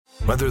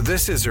Whether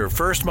this is her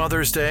first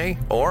Mother's Day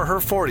or her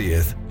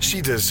 40th, she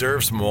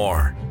deserves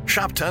more.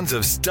 Shop tons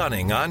of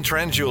stunning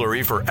on-trend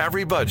jewelry for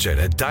every budget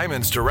at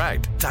Diamonds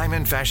Direct.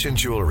 Diamond fashion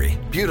jewelry,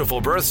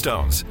 beautiful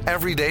birthstones,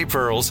 everyday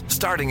pearls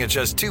starting at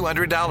just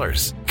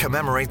 $200.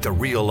 Commemorate the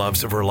real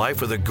loves of her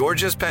life with a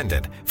gorgeous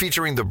pendant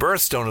featuring the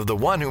birthstone of the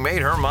one who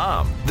made her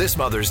mom. This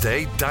Mother's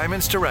Day,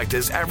 Diamonds Direct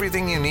is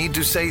everything you need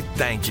to say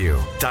thank you.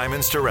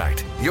 Diamonds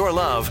Direct, your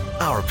love,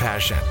 our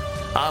passion.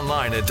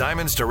 Online at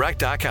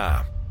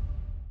diamondsdirect.com.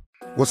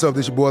 What's up,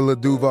 this your boy Lil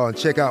Duval, and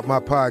check out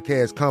my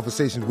podcast,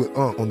 Conversations with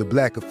Unc, on the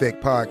Black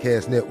Effect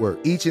Podcast Network.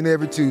 Each and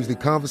every Tuesday,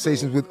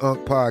 Conversations with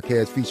Unc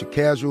podcast feature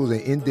casual and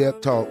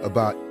in-depth talk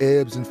about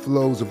ebbs and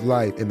flows of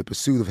life and the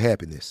pursuit of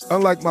happiness.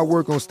 Unlike my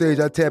work on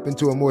stage, I tap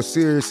into a more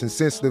serious and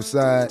sensitive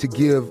side to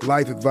give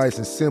life advice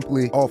and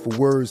simply offer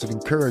words of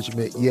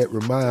encouragement, yet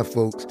remind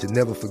folks to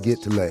never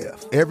forget to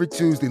laugh. Every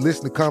Tuesday,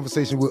 listen to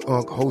Conversations with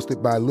Unc,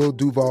 hosted by Lil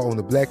Duval on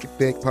the Black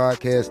Effect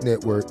Podcast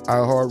Network,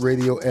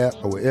 iHeartRadio app,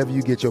 or wherever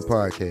you get your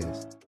podcasts.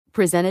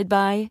 Presented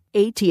by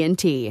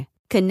AT&T.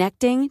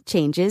 Connecting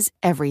changes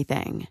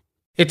everything.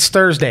 It's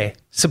Thursday,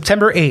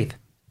 September 8th.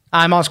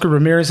 I'm Oscar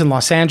Ramirez in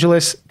Los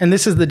Angeles, and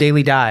this is The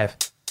Daily Dive.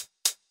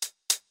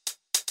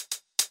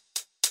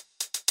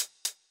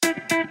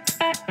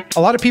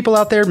 A lot of people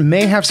out there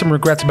may have some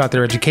regrets about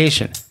their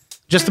education.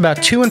 Just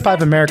about 2 in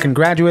 5 American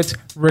graduates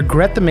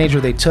regret the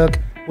major they took,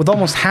 with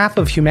almost half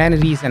of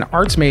humanities and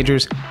arts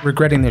majors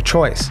regretting their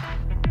choice.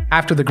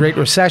 After the Great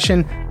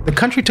Recession, the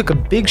country took a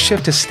big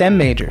shift to STEM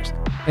majors,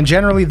 and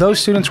generally those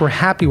students were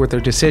happy with their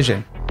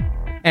decision.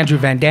 Andrew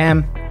Van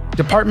Dam,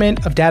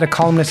 Department of Data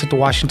columnist at The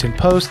Washington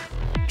Post,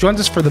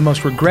 joins us for the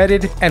most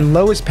regretted and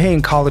lowest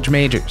paying college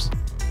majors.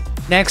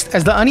 Next,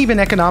 as the uneven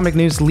economic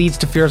news leads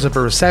to fears of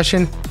a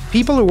recession,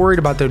 people are worried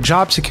about their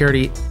job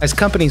security as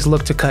companies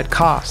look to cut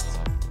costs.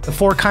 The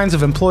 4 kinds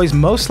of employees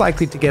most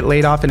likely to get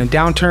laid off in a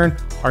downturn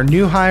are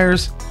new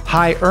hires,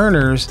 high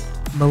earners,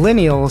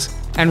 millennials,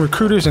 and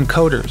recruiters and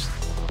coders.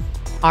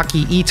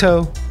 Aki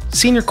Ito,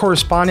 senior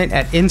correspondent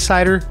at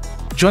Insider,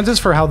 joins us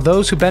for how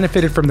those who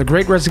benefited from the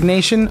Great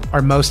Resignation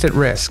are most at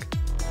risk.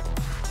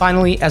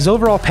 Finally, as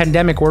overall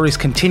pandemic worries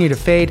continue to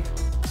fade,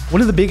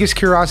 one of the biggest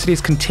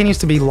curiosities continues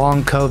to be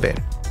long COVID.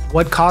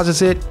 What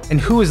causes it, and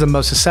who is the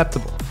most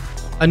susceptible?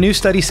 A new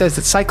study says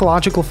that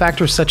psychological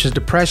factors such as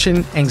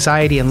depression,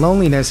 anxiety, and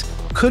loneliness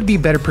could be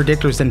better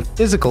predictors than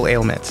physical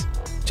ailments.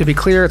 To be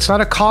clear, it's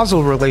not a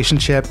causal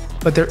relationship,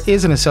 but there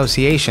is an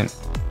association.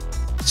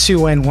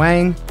 Sue-Wen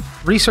Wang,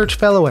 research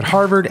fellow at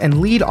Harvard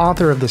and lead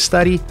author of the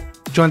study,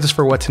 joins us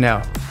for What to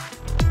Know.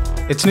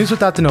 It's news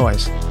without the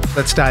noise.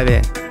 Let's dive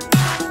in.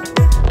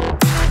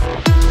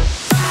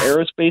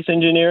 Aerospace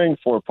engineering,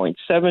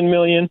 $4.7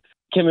 million.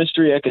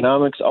 Chemistry,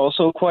 economics,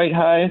 also quite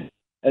high.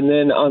 And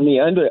then on the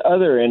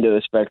other end of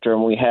the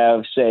spectrum, we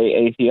have, say,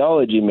 a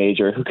theology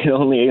major who can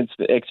only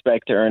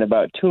expect to earn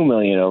about $2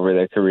 million over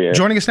their career.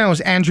 Joining us now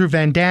is Andrew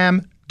Van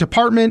Dam,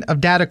 Department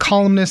of Data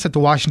columnist at The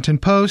Washington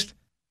Post.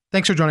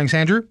 Thanks for joining us,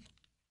 Andrew.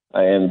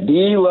 I am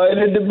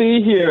delighted to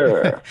be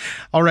here.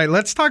 All right,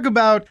 let's talk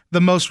about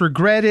the most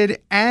regretted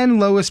and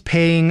lowest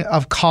paying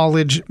of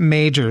college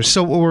majors.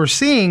 So what we're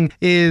seeing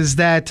is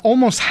that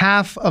almost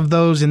half of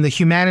those in the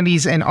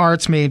humanities and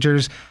arts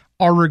majors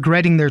are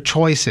regretting their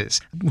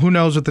choices. Who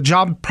knows what the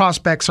job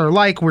prospects are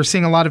like? We're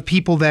seeing a lot of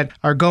people that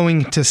are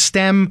going to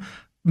STEM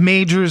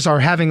majors are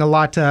having a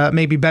lot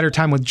maybe better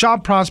time with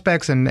job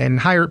prospects and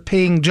higher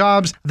paying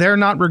jobs. They're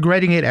not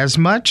regretting it as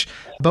much,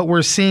 but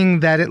we're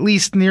seeing that at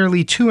least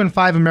nearly 2 in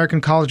 5 American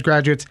college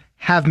graduates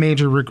have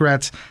major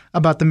regrets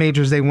about the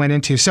majors they went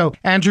into. So,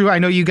 Andrew, I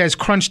know you guys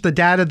crunched the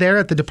data there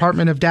at the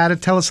Department of Data.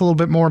 Tell us a little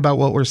bit more about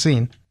what we're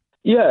seeing.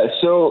 Yeah,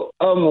 so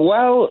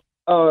while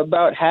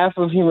about half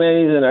of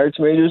humanities and arts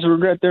majors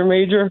regret their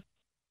major,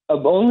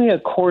 only a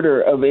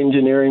quarter of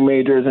engineering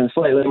majors and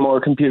slightly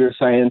more computer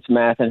science,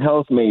 math, and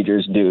health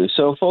majors do.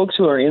 So folks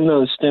who are in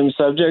those STEM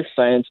subjects,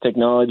 science,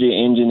 technology,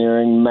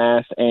 engineering,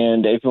 math,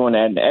 and if you want to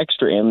add an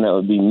extra M, that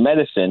would be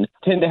medicine,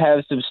 tend to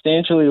have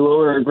substantially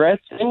lower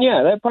regrets. And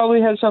yeah, that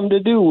probably has something to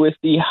do with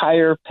the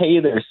higher pay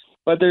there.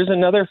 But there's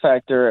another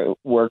factor at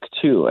work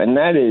too, and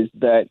that is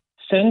that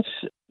since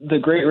the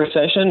Great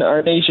Recession,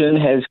 our nation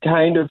has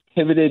kind of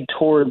pivoted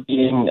toward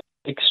being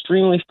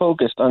extremely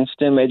focused on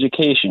STEM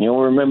education.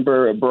 You'll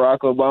remember Barack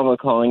Obama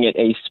calling it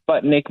a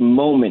Sputnik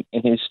moment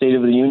in his State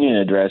of the Union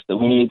address, that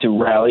we need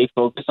to rally,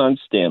 focus on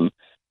STEM,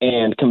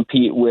 and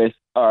compete with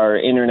our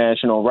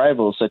international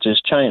rivals such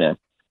as China.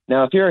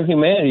 Now, if you're a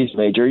humanities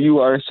major, you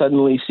are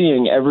suddenly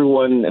seeing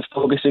everyone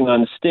focusing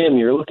on STEM.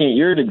 You're looking at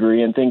your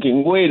degree and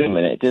thinking, wait a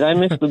minute, did I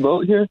miss the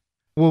boat here?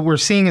 What we're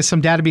seeing is some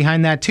data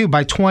behind that, too.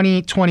 By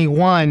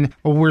 2021,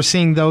 we're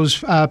seeing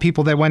those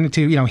people that went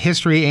into,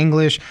 history,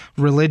 English,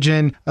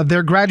 religion,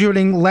 they're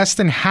graduating less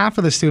than half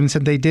of the students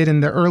that they did in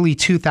the early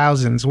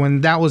 2000s,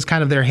 when that was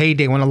kind of their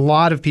heyday, when a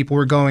lot of people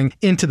were going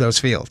into those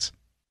fields.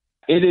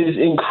 It is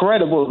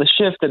incredible, the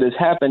shift that has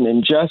happened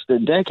in just a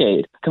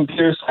decade.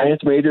 Computer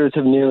science majors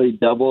have nearly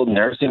doubled,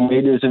 nursing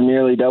majors have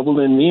nearly doubled,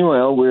 and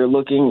meanwhile, we're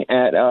looking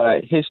at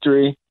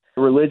history,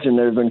 religion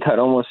that have been cut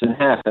almost in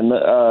half. And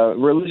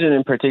religion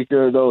in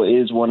particular, though,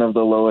 is one of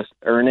the lowest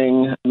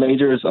earning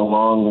majors,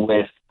 along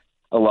with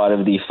a lot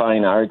of the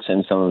fine arts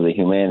and some of the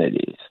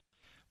humanities.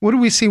 What do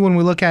we see when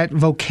we look at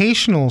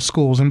vocational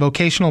schools and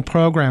vocational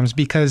programs?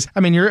 Because, I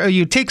mean,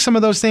 you take some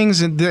of those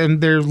things and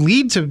they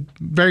lead to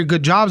very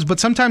good jobs, but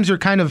sometimes you're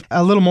kind of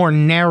a little more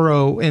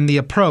narrow in the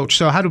approach.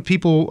 So how do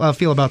people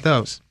feel about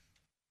those?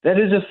 That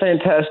is a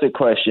fantastic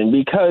question,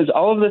 because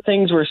all of the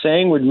things we're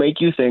saying would make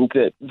you think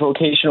that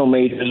vocational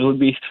majors would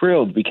be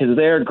thrilled because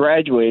they are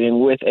graduating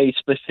with a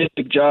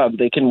specific job.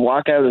 They can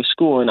walk out of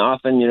school and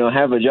often,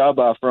 have a job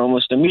offer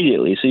almost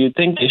immediately. So you'd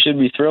think they should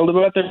be thrilled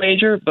about their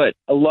major, but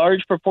a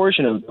large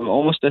proportion of them,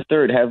 almost a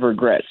third, have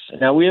regrets.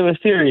 Now, we have a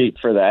theory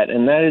for that,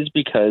 and that is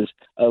because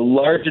a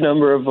large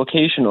number of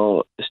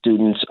vocational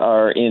students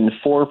are in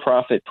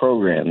for-profit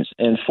programs,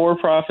 and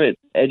for-profit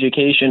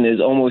education is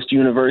almost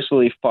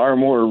universally far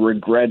more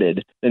regretted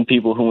than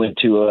people who went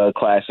to a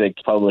classic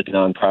public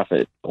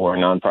nonprofit or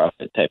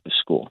nonprofit type of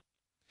school.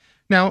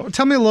 Now,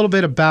 tell me a little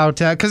bit about,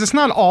 because it's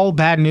not all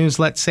bad news,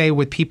 let's say,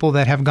 with people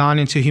that have gone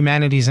into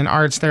humanities and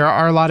arts. There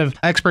are a lot of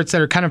experts that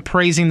are kind of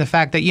praising the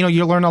fact that, you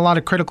learn a lot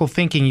of critical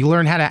thinking. You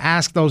learn how to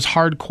ask those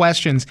hard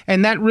questions.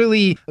 And that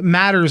really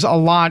matters a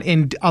lot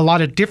in a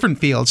lot of different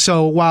fields.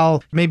 So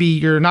while maybe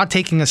you're not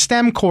taking a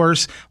STEM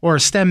course or a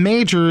STEM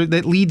major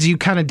that leads you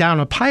kind of down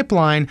a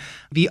pipeline,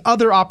 the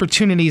other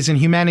opportunities in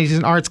humanities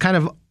and arts kind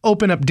of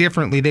open up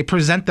differently. They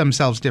present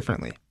themselves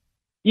differently.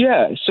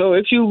 Yeah, so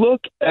if you look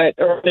at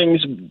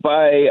earnings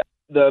by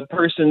the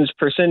person's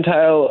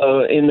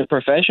percentile in the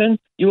profession,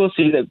 you will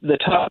see that the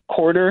top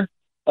quarter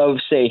of,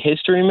 say,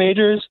 history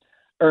majors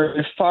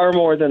earn far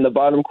more than the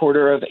bottom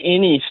quarter of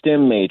any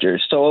STEM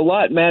majors. So a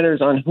lot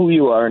matters on who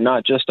you are,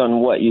 not just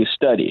on what you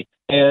study.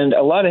 And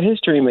a lot of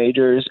history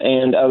majors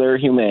and other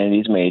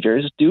humanities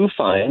majors do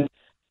find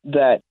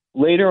that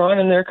later on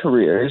in their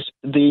careers,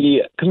 the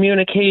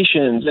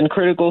communications and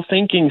critical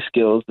thinking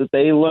skills that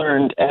they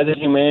learned as a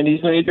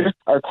humanities major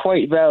are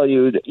quite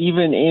valued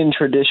even in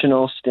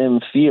traditional STEM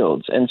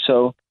fields. And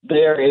so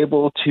they are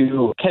able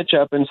to catch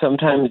up and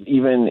sometimes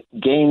even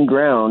gain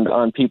ground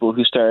on people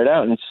who started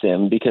out in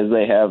STEM because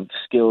they have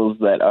skills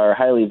that are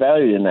highly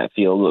valued in that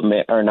field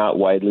but are not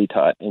widely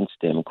taught in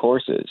STEM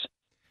courses.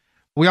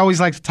 We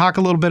always like to talk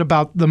a little bit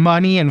about the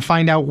money and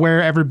find out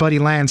where everybody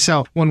lands.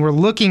 So when we're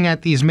looking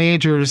at these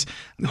majors,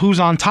 who's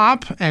on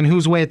top and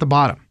who's way at the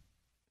bottom?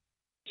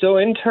 So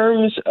in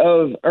terms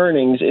of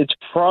earnings, it's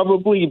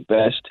probably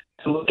best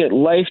to look at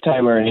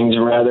lifetime earnings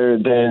rather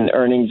than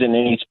earnings in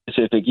any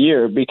specific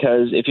year,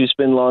 because if you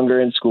spend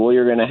longer in school,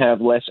 you're going to have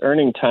less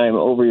earning time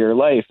over your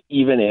life,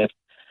 even if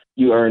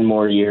you earn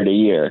more year to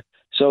year.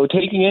 So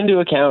taking into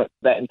account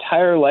that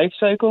entire life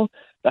cycle,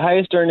 the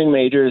highest earning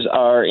majors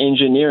are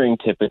engineering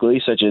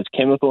typically, such as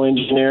chemical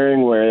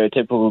engineering, where a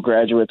typical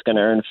graduate's going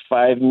to earn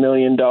 $5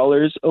 million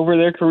over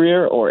their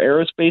career, or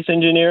aerospace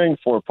engineering,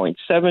 $4.7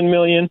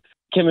 million.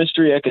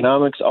 Chemistry,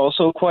 economics,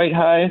 also quite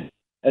high.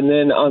 And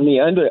then on the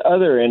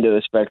other end of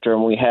the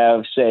spectrum, we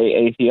have,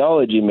 say, a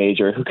theology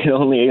major who can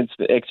only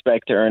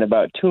expect to earn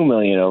about $2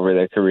 million over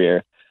their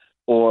career,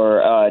 or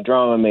a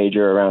drama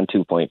major around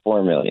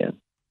 $2.4 million.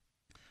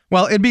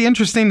 Well, it'd be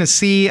interesting to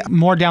see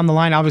more down the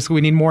line. Obviously,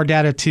 we need more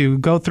data to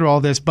go through all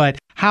this, but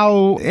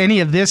how any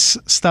of this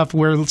stuff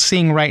we're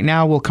seeing right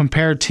now will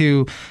compare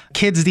to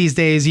kids these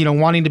days,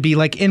 wanting to be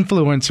like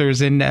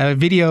influencers and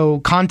video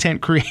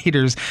content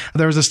creators.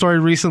 There was a story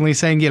recently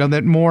saying,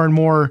 that more and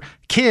more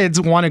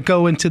kids want to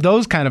go into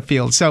those kind of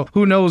fields. So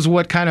who knows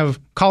what kind of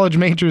college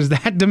majors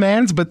that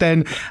demands, but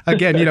then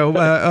again,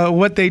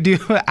 what they do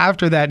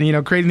after that,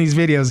 creating these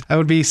videos, that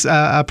would be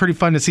pretty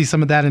fun to see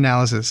some of that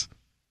analysis.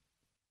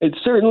 It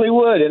certainly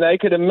would, and I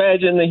could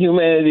imagine the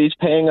humanities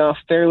paying off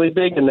fairly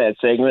big in that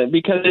segment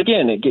because,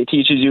 again, it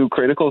teaches you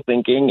critical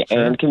thinking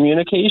and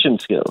communication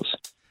skills.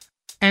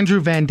 Andrew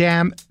Van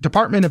Dam,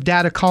 Department of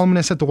Data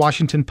columnist at The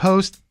Washington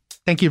Post,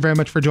 thank you very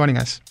much for joining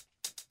us.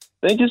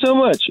 Thank you so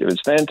much. It was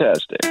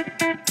fantastic.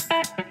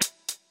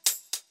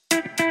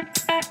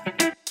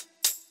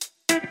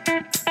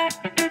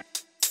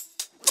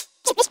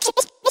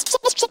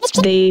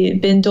 They've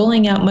been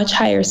doling out much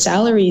higher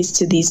salaries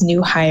to these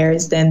new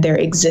hires than their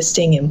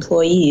existing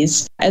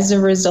employees. As a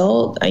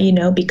result,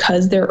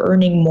 because they're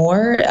earning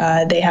more,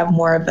 they have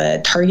more of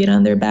a target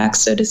on their back,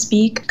 so to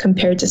speak,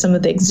 compared to some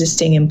of the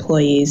existing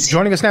employees.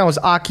 Joining us now is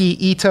Aki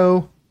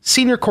Ito,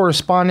 senior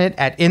correspondent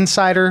at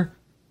Insider.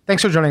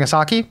 Thanks for joining us,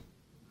 Aki.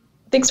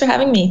 Thanks for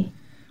having me.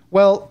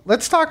 Well,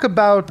 let's talk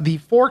about the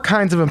 4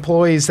 kinds of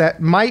employees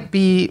that might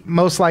be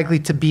most likely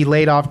to be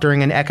laid off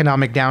during an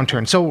economic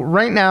downturn. So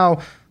right now,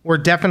 we're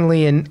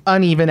definitely in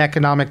uneven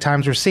economic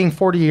times. We're seeing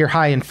 40-year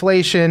high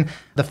inflation.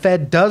 The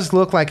Fed does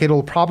look like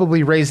it'll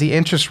probably raise the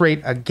interest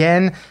rate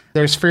again.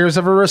 There's fears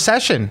of a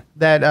recession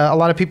that a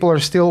lot of people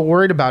are still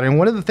worried about. And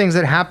one of the things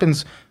that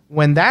happens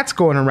when that's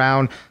going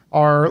around,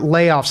 are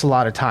layoffs a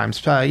lot of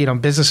times.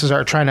 Businesses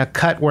are trying to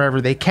cut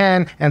wherever they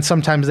can, and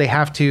sometimes they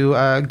have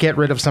to get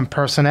rid of some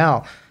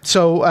personnel.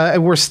 So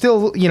we're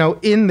still,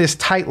 in this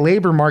tight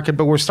labor market,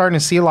 but we're starting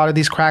to see a lot of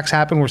these cracks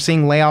happen. We're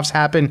seeing layoffs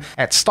happen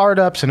at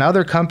startups and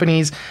other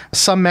companies.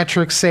 Some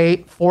metrics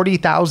say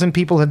 40,000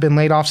 people have been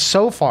laid off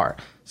so far.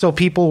 So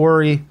people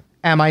worry,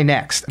 am I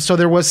next? So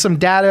there was some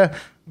data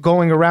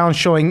going around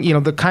showing,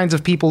 the kinds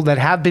of people that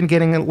have been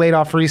getting laid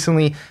off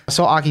recently.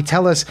 So Aki,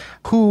 tell us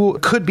who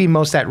could be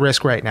most at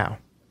risk right now.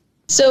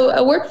 So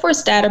a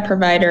workforce data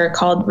provider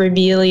called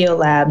Revelio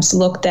Labs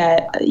looked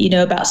at,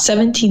 about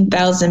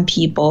 17,000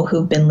 people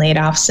who've been laid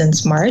off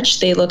since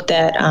March. They looked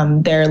at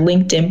their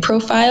LinkedIn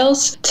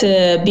profiles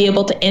to be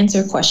able to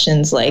answer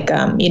questions like,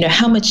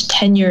 how much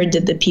tenure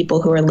did the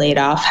people who were laid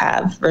off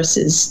have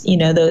versus,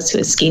 those who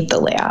escaped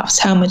the layoffs?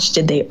 How much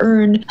did they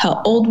earn?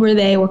 How old were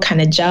they? What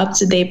kind of jobs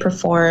did they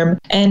perform?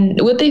 And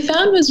what they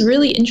found was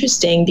really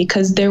interesting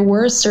because there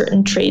were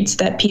certain traits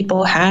that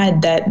people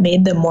had that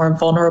made them more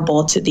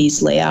vulnerable to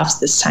these layoffs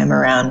this time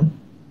around.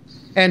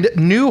 And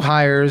new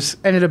hires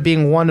ended up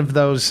being one of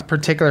those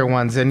particular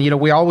ones. And,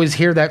 we always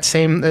hear that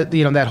same,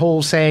 that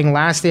whole saying,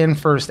 last in,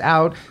 first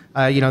out.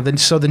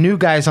 So the new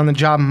guys on the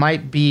job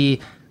might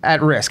be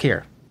at risk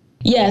here.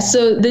 Yeah,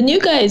 so the new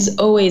guy is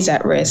always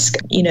at risk,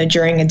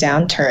 during a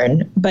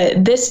downturn.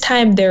 But this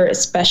time they're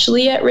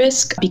especially at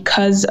risk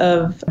because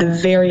of the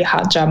very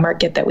hot job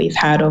market that we've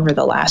had over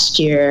the last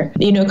year.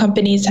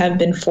 Companies have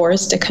been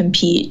forced to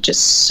compete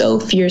just so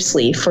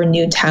fiercely for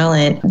new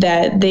talent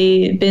that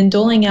they've been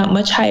doling out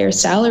much higher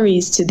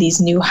salaries to these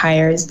new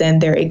hires than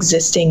their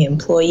existing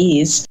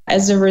employees.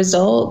 As a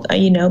result,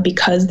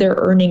 because they're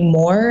earning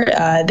more,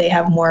 they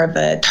have more of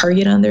a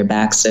target on their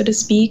back, so to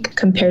speak,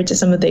 compared to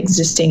some of the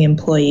existing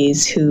employees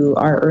who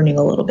are earning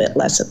a little bit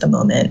less at the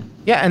moment.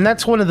 Yeah, and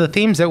that's one of the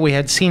themes that we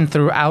had seen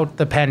throughout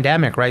the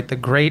pandemic, right? The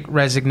Great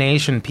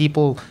Resignation,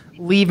 people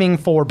leaving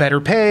for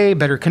better pay,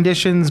 better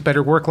conditions,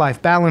 better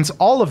work-life balance,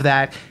 all of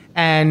that.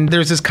 And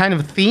there's this kind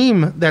of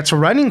theme that's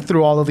running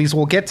through all of these.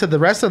 We'll get to the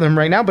rest of them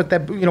right now, but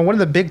that, one of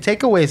the big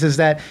takeaways is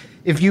that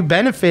if you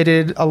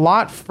benefited a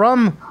lot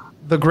from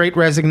the Great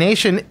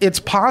Resignation, it's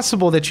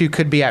possible that you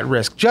could be at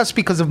risk just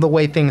because of the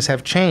way things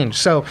have changed.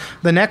 So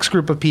the next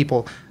group of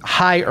people,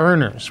 high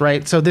earners,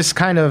 right? So this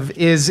kind of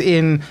is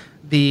in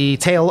the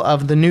tail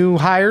of the new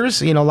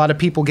hires, a lot of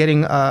people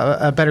getting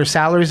better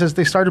salaries as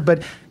they started,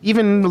 but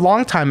even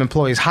longtime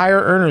employees, higher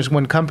earners,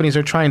 when companies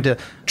are trying to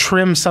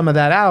trim some of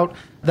that out,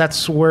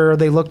 that's where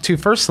they look to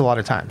first a lot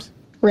of times.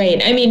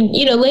 Right. I mean,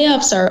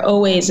 layoffs are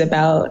always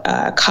about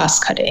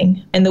cost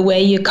cutting. And the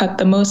way you cut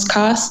the most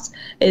costs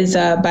is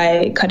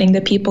by cutting the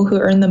people who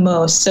earn the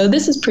most. So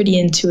this is pretty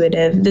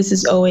intuitive. This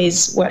is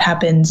always what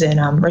happens in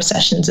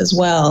recessions as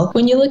well.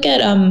 When you look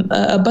at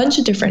a bunch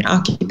of different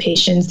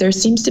occupations, there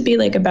seems to be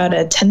like about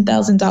a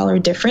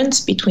 $10,000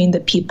 difference between the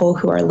people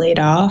who are laid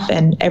off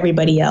and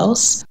everybody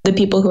else. The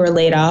people who are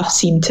laid off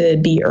seem to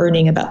be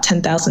earning about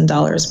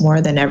 $10,000 more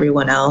than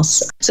everyone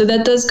else. So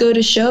that does go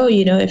to show,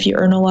 if you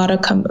earn a lot of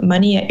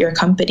money at your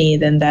company,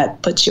 then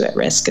that puts you at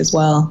risk as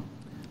well.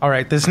 All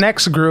right, this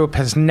next group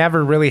has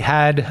never really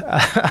had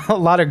a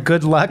lot of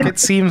good luck, it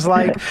seems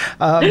like.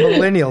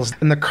 Millennials.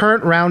 In the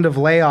current round of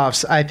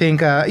layoffs, I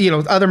think,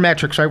 other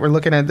metrics, right? We're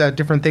looking at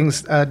different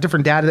things,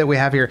 different data that we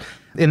have here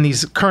in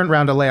these current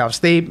round of layoffs.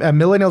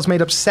 Millennials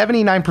made up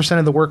 79%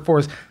 of the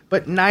workforce,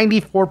 but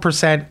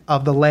 94%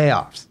 of the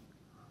layoffs.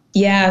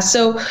 Yeah.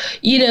 So,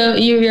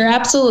 you're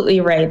absolutely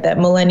right that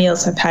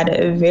millennials have had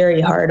it very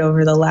hard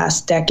over the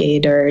last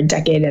decade or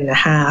decade and a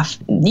half.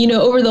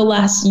 Over the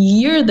last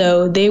year,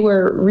 though, they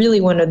were really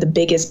one of the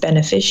biggest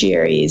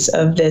beneficiaries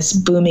of this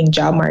booming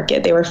job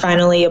market. They were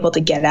finally able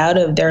to get out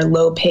of their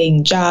low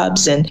paying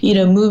jobs and,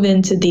 move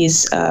into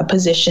these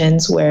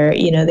positions where,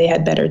 they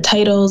had better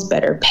titles,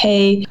 better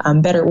pay,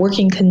 better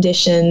working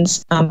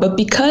conditions. But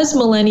because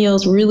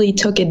millennials really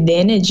took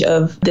advantage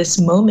of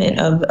this moment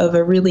of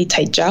a really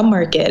tight job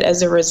market,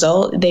 as a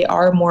result, they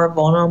are more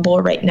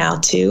vulnerable right now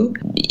too.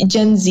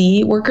 Gen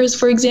Z workers,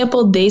 for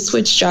example, they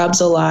switched jobs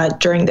a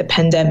lot during the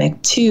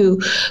pandemic too,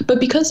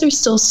 but because they're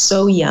still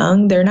so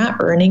young, they're not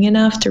earning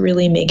enough to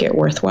really make it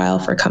worthwhile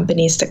for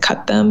companies to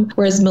cut them.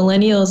 Whereas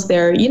millennials,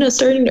 they're,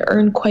 starting to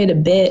earn quite a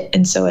bit.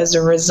 And so as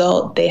a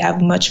result, they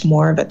have much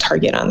more of a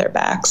target on their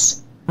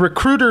backs.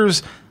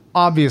 Recruiters,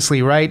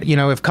 obviously, right?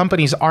 If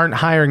companies aren't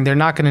hiring, they're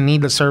not going to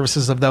need the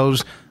services of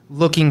those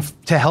looking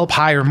to help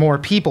hire more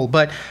people.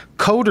 But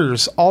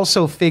coders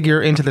also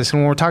figure into this. And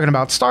when we're talking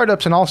about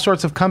startups and all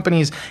sorts of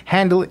companies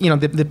handle,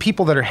 the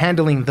people that are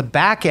handling the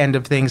back end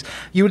of things,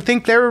 you would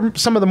think they're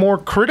some of the more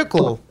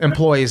critical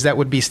employees that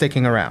would be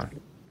sticking around.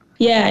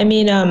 Yeah, I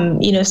mean,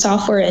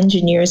 software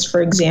engineers,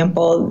 for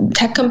example,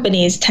 tech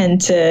companies tend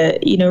to,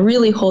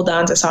 really hold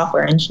on to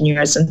software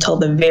engineers until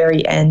the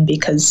very end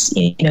because,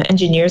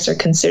 engineers are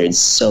considered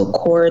so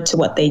core to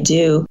what they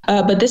do.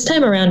 But this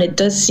time around, it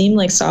does seem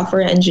like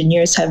software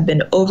engineers have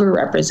been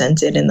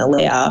overrepresented in the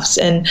layoffs.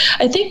 And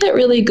I think that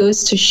really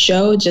goes to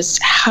show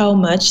just how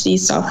much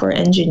these software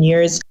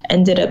engineers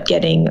ended up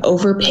getting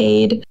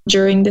overpaid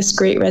during this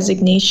great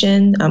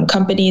resignation.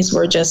 Companies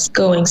were just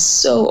going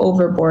so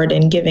overboard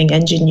and giving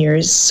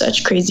engineers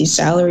such crazy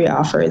salary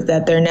offers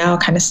that they're now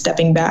kind of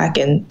stepping back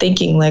and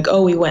thinking like,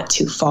 oh, we went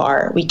too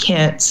far. We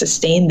can't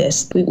sustain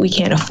this. We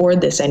can't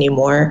afford this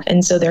anymore.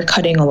 And so they're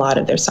cutting a lot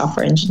of their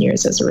software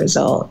engineers as a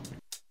result.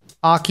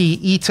 Aki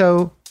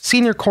Ito,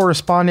 senior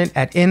correspondent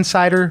at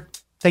Insider.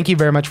 Thank you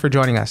very much for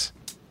joining us.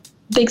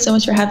 Thanks so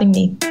much for having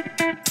me.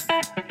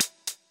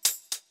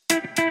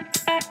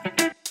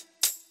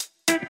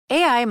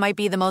 AI might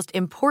be the most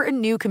important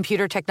new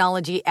computer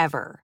technology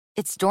ever.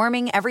 It's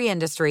storming every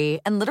industry,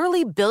 and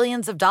literally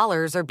billions of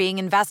dollars are being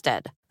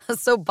invested.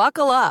 So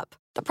buckle up.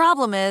 The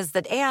problem is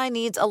that AI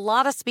needs a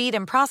lot of speed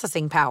and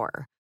processing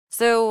power.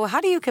 So how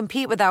do you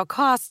compete without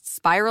costs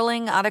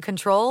spiraling out of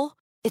control?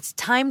 It's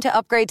time to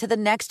upgrade to the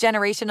next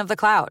generation of the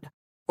cloud.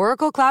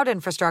 Oracle Cloud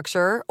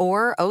Infrastructure,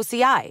 or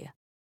OCI.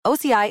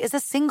 OCI is a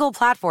single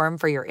platform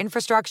for your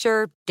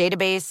infrastructure,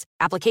 database,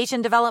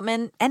 application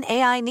development, and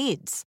AI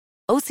needs.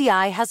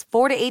 OCI has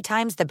 4 to 8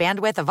 times the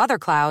bandwidth of other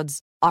clouds,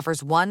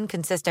 offers one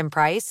consistent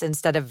price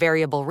instead of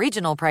variable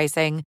regional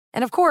pricing,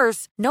 and of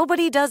course,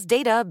 nobody does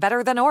data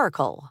better than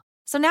Oracle.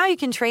 So now you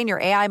can train your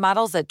AI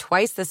models at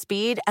twice the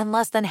speed and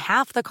less than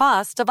half the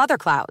cost of other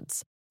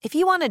clouds. If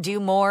you want to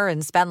do more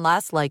and spend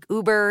less like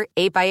Uber,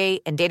 8x8,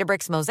 and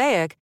Databricks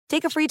Mosaic,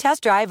 take a free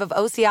test drive of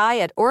OCI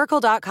at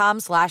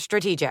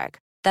oracle.com/strategic.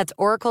 That's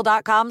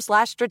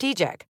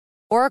oracle.com/strategic.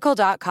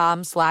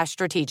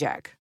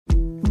 Oracle.com/strategic.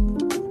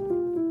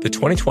 The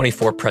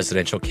 2024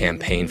 presidential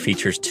campaign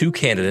features 2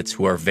 candidates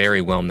who are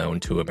very well known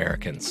to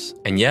Americans.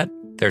 And yet,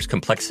 there's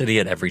complexity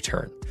at every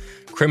turn.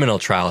 Criminal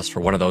trials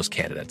for one of those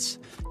candidates.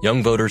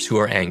 Young voters who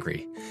are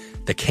angry.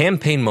 The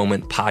Campaign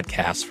Moment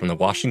podcast from the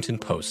Washington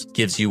Post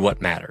gives you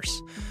what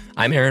matters.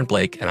 I'm Aaron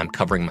Blake, and I'm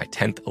covering my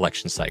 10th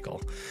election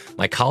cycle.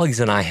 My colleagues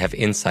and I have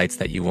insights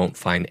that you won't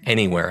find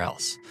anywhere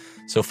else.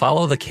 So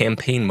follow The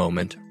Campaign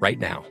Moment right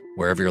now,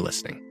 wherever you're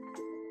listening.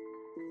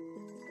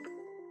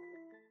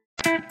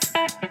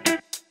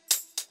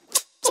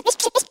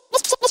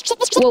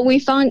 What we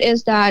found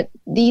is that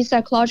these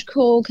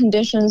psychological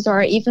conditions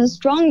are even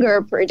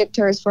stronger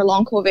predictors for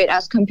long COVID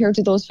as compared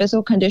to those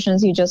physical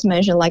conditions you just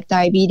mentioned, like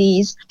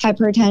diabetes,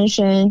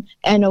 hypertension,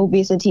 and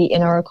obesity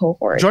in our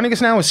cohort. Joining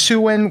us now is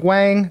Sue-Wen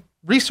Wang,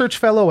 research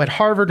fellow at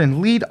Harvard and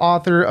lead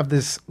author of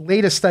this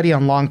latest study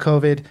on long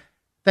COVID.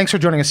 Thanks for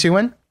joining us,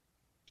 Sue-Wen.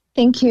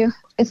 Thank you.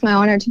 It's my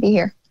honor to be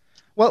here.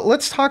 Well,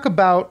 let's talk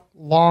about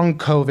long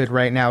COVID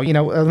right now. You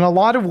know, in a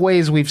lot of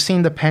ways, we've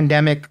seen the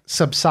pandemic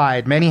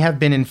subside. Many have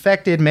been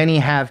infected. Many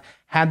have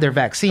had their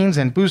vaccines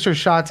and booster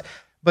shots.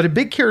 But a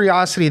big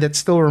curiosity that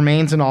still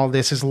remains in all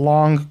this is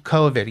long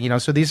COVID. You know,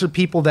 so these are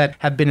people that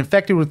have been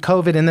infected with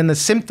COVID, and then the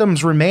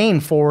symptoms remain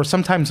for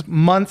sometimes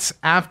months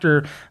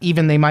after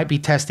even they might be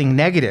testing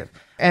negative.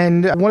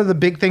 And one of the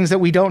big things that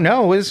we don't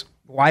know is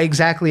why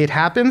exactly it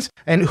happens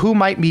and who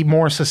might be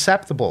more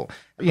susceptible.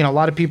 You know, a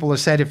lot of people have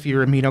said if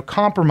you're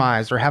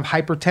immunocompromised or have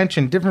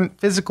hypertension, different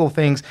physical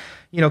things,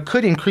 you know,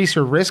 could increase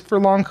your risk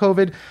for long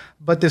COVID.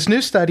 But this new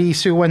study,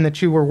 Sue-Wen,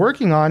 that you were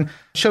working on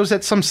shows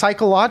that some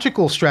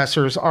psychological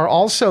stressors are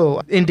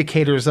also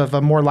indicators of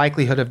a more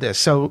likelihood of this.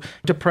 So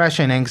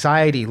depression,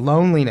 anxiety,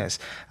 loneliness.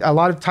 A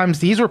lot of times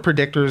these were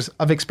predictors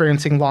of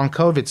experiencing long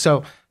COVID.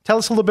 So tell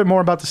us a little bit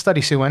more about the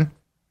study, Sue-Wen.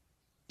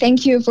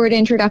 Thank you for the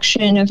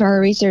introduction of our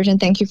research, and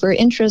thank you for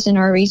your interest in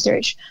our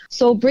research.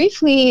 So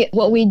briefly,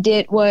 what we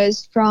did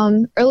was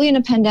from early in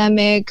the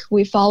pandemic,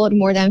 we followed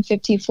more than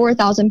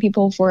 54,000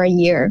 people for a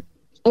year.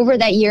 Over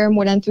that year,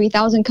 more than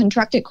 3,000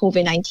 contracted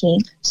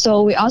COVID-19.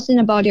 So we asked them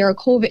about their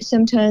COVID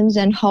symptoms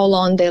and how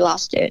long they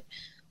lasted.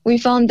 We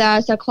found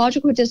that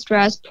psychological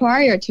distress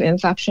prior to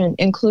infection,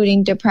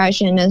 including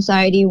depression,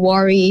 anxiety,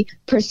 worry,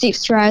 perceived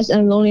stress,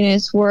 and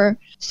loneliness, were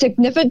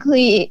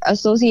significantly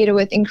associated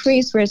with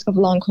increased risk of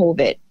long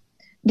COVID.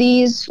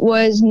 These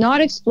was not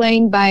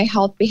explained by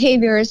health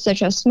behaviors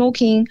such as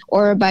smoking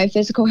or by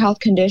physical health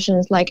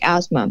conditions like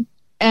asthma.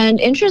 And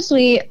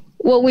interestingly,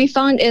 what we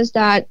found is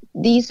that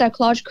these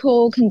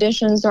psychological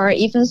conditions are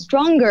even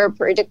stronger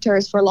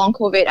predictors for long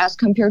COVID as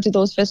compared to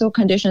those physical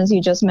conditions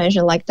you just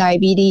mentioned, like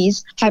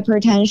diabetes,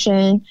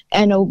 hypertension,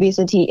 and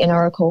obesity in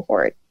our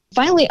cohort.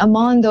 Finally,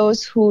 among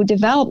those who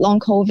developed long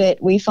COVID,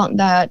 we found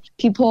that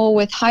people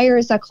with higher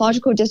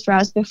psychological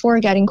distress before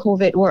getting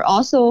COVID were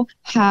also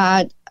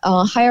had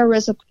a higher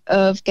risk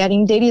of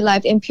getting daily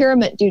life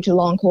impairment due to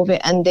long COVID,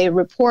 and they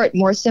report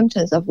more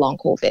symptoms of long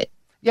COVID.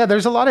 Yeah,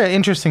 there's a lot of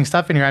interesting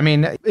stuff in here. I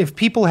mean, if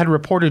people had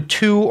reported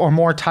 2 or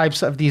more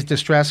types of these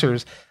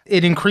distressors,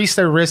 it increased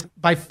their risk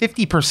by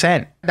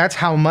 50%. That's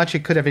how much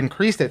it could have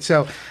increased it.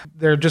 So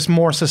they're just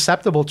more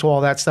susceptible to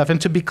all that stuff.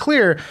 And to be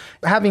clear,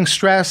 having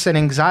stress and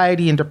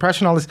anxiety and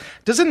depression, all this,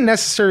 doesn't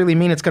necessarily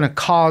mean it's going to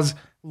cause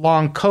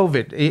long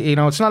COVID. You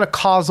know, it's not a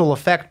causal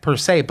effect per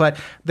se, but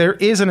there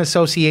is an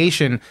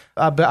association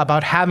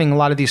about having a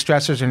lot of these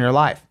stressors in your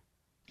life.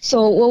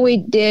 So what we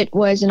did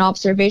was an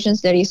observation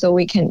study, so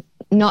we can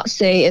not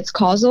say it's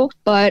causal,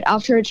 but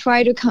after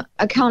trying to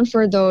account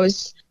for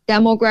those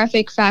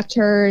demographic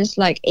factors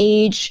like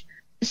age,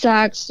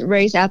 sex,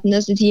 race,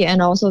 ethnicity,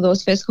 and also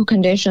those physical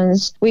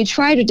conditions, we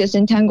try to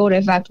disentangle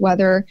the fact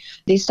whether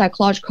these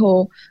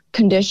psychological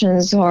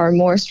conditions are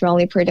more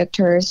strongly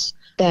predictors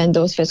than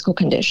those physical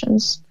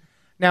conditions.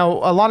 Now,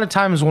 a lot of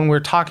times when we're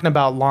talking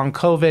about long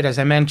COVID, as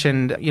I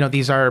mentioned,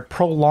 these are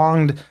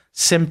prolonged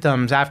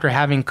symptoms after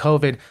having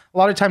COVID. A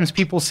lot of times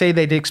people say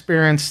they'd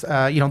experienced,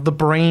 the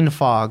brain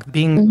fog,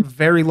 being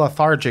very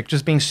lethargic,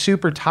 just being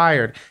super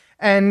tired.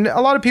 And a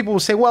lot of people will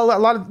say,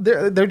 well,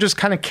 they're just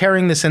kind of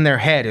carrying this in their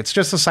head. It's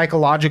just a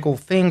psychological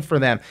thing for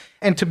them.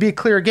 And to be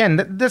clear,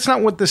 again, that's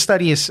not what the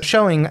study is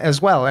showing as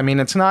well. I mean,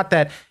 it's not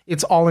that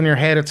it's all in your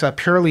head. It's a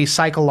purely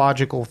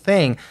psychological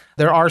thing.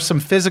 There are some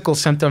physical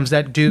symptoms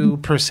that do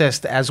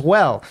persist as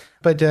well.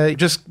 But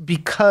just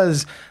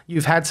because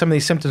you've had some of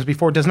these symptoms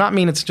before does not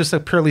mean it's just a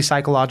purely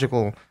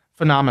psychological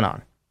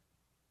phenomenon.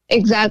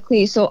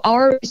 Exactly. So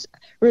our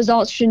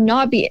results should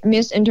not be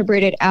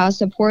misinterpreted as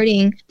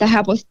supporting the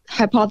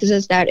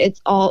hypothesis that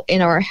it's all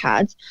in our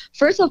heads.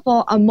 First of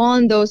all,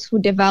 among those who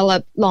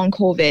developed long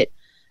COVID,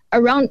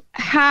 around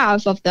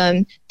half of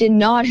them did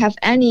not have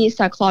any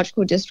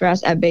psychological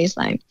distress at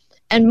baseline.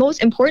 And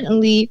most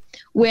importantly,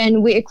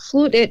 when we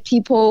excluded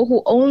people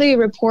who only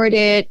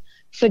reported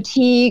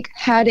fatigue,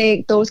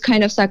 headache, those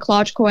kind of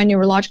psychological and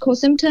neurological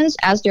symptoms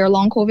as their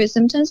long COVID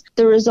symptoms,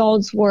 the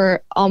results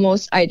were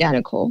almost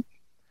identical.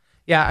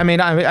 Yeah, I mean,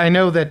 I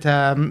know that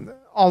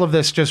all of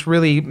this just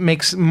really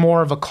makes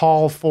more of a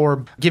call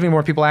for giving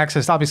more people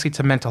access, obviously,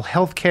 to mental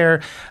health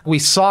care. We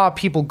saw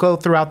people go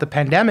throughout the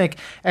pandemic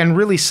and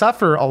really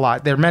suffer a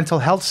lot. Their mental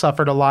health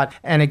suffered a lot.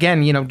 And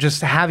again,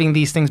 just having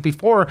these things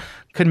before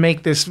could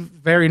make this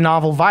very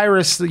novel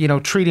virus,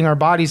 treating our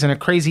bodies in a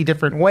crazy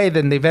different way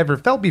than they've ever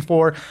felt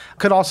before,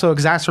 could also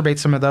exacerbate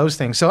some of those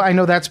things. So I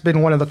know that's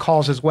been one of the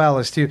calls as well,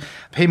 is to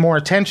pay more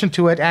attention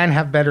to it and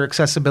have better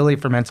accessibility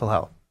for mental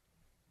health.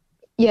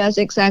 Yes,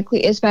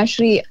 exactly,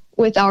 especially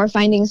with our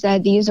findings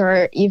that these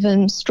are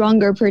even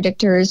stronger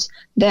predictors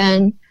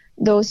than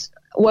those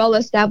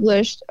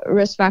well-established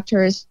risk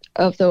factors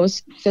of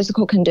those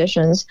physical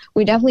conditions.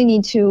 We definitely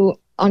need to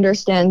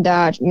understand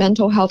that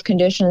mental health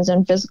conditions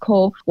and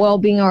physical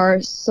well-being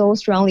are so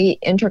strongly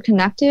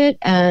interconnected,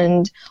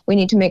 and we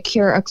need to make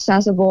care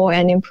accessible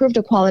and improve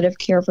the quality of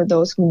care for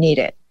those who need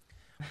it.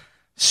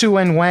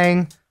 Sue-Wen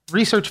Wang,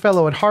 research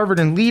fellow at Harvard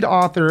and lead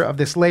author of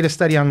this latest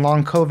study on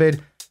long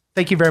COVID.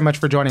 Thank you very much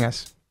for joining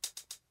us.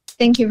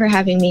 Thank you for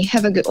having me.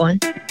 Have a good one.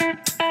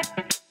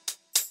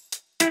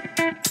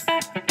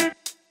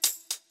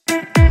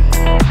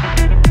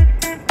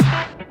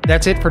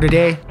 That's it for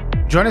today.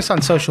 Join us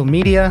on social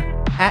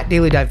media at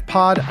Daily Dive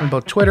Pod on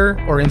both Twitter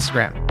or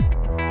Instagram.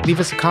 Leave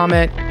us a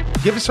comment,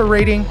 give us a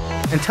rating,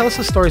 and tell us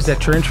the stories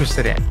that you're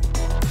interested in.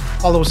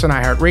 Follow us on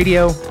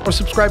iHeartRadio or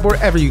subscribe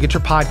wherever you get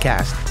your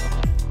podcast.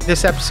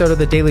 This episode of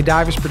The Daily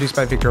Dive is produced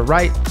by Victor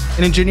Wright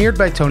and engineered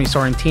by Tony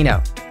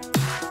Sorrentino.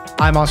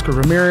 I'm Oscar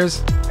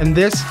Ramirez, and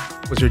this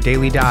was your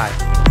Daily Dive.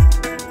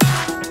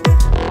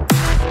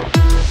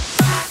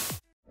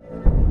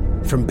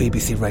 From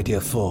BBC Radio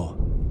 4,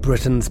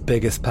 Britain's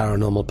biggest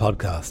paranormal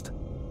podcast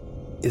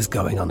is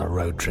going on a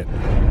road trip.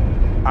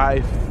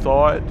 I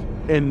thought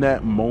in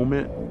that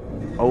moment,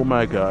 oh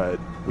my God,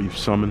 we've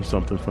summoned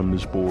something from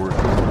this board.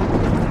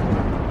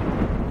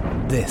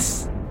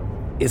 This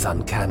is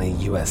Uncanny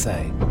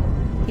USA.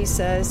 He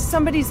says,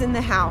 somebody's in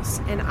the house,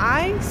 and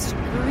I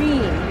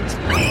screamed.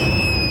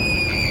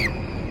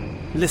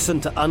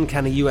 Listen to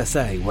Uncanny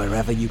USA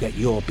wherever you get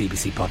your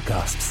BBC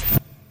podcasts,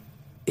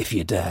 if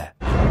you dare.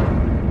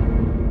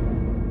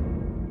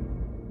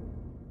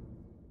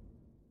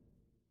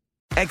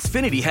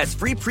 Xfinity has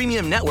free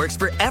premium networks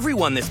for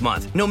everyone this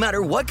month, no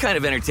matter what kind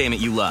of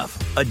entertainment you love.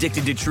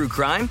 Addicted to true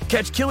crime?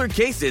 Catch killer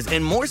cases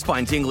and more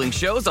spine-tingling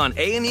shows on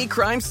A&E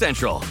Crime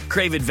Central.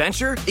 Crave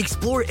adventure?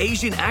 Explore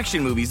Asian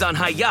action movies on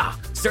Hi-YAH.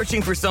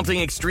 Searching for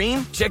something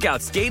extreme? Check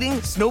out skating,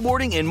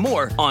 snowboarding, and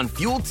more on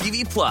Fuel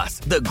TV Plus,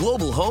 the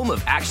global home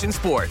of action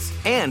sports.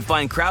 And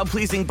find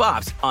crowd-pleasing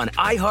bops on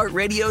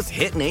iHeartRadio's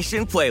Hit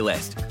Nation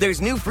playlist.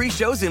 There's new free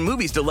shows and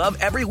movies to love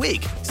every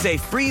week. Say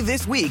free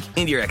this week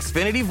in your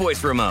Xfinity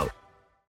voice remote.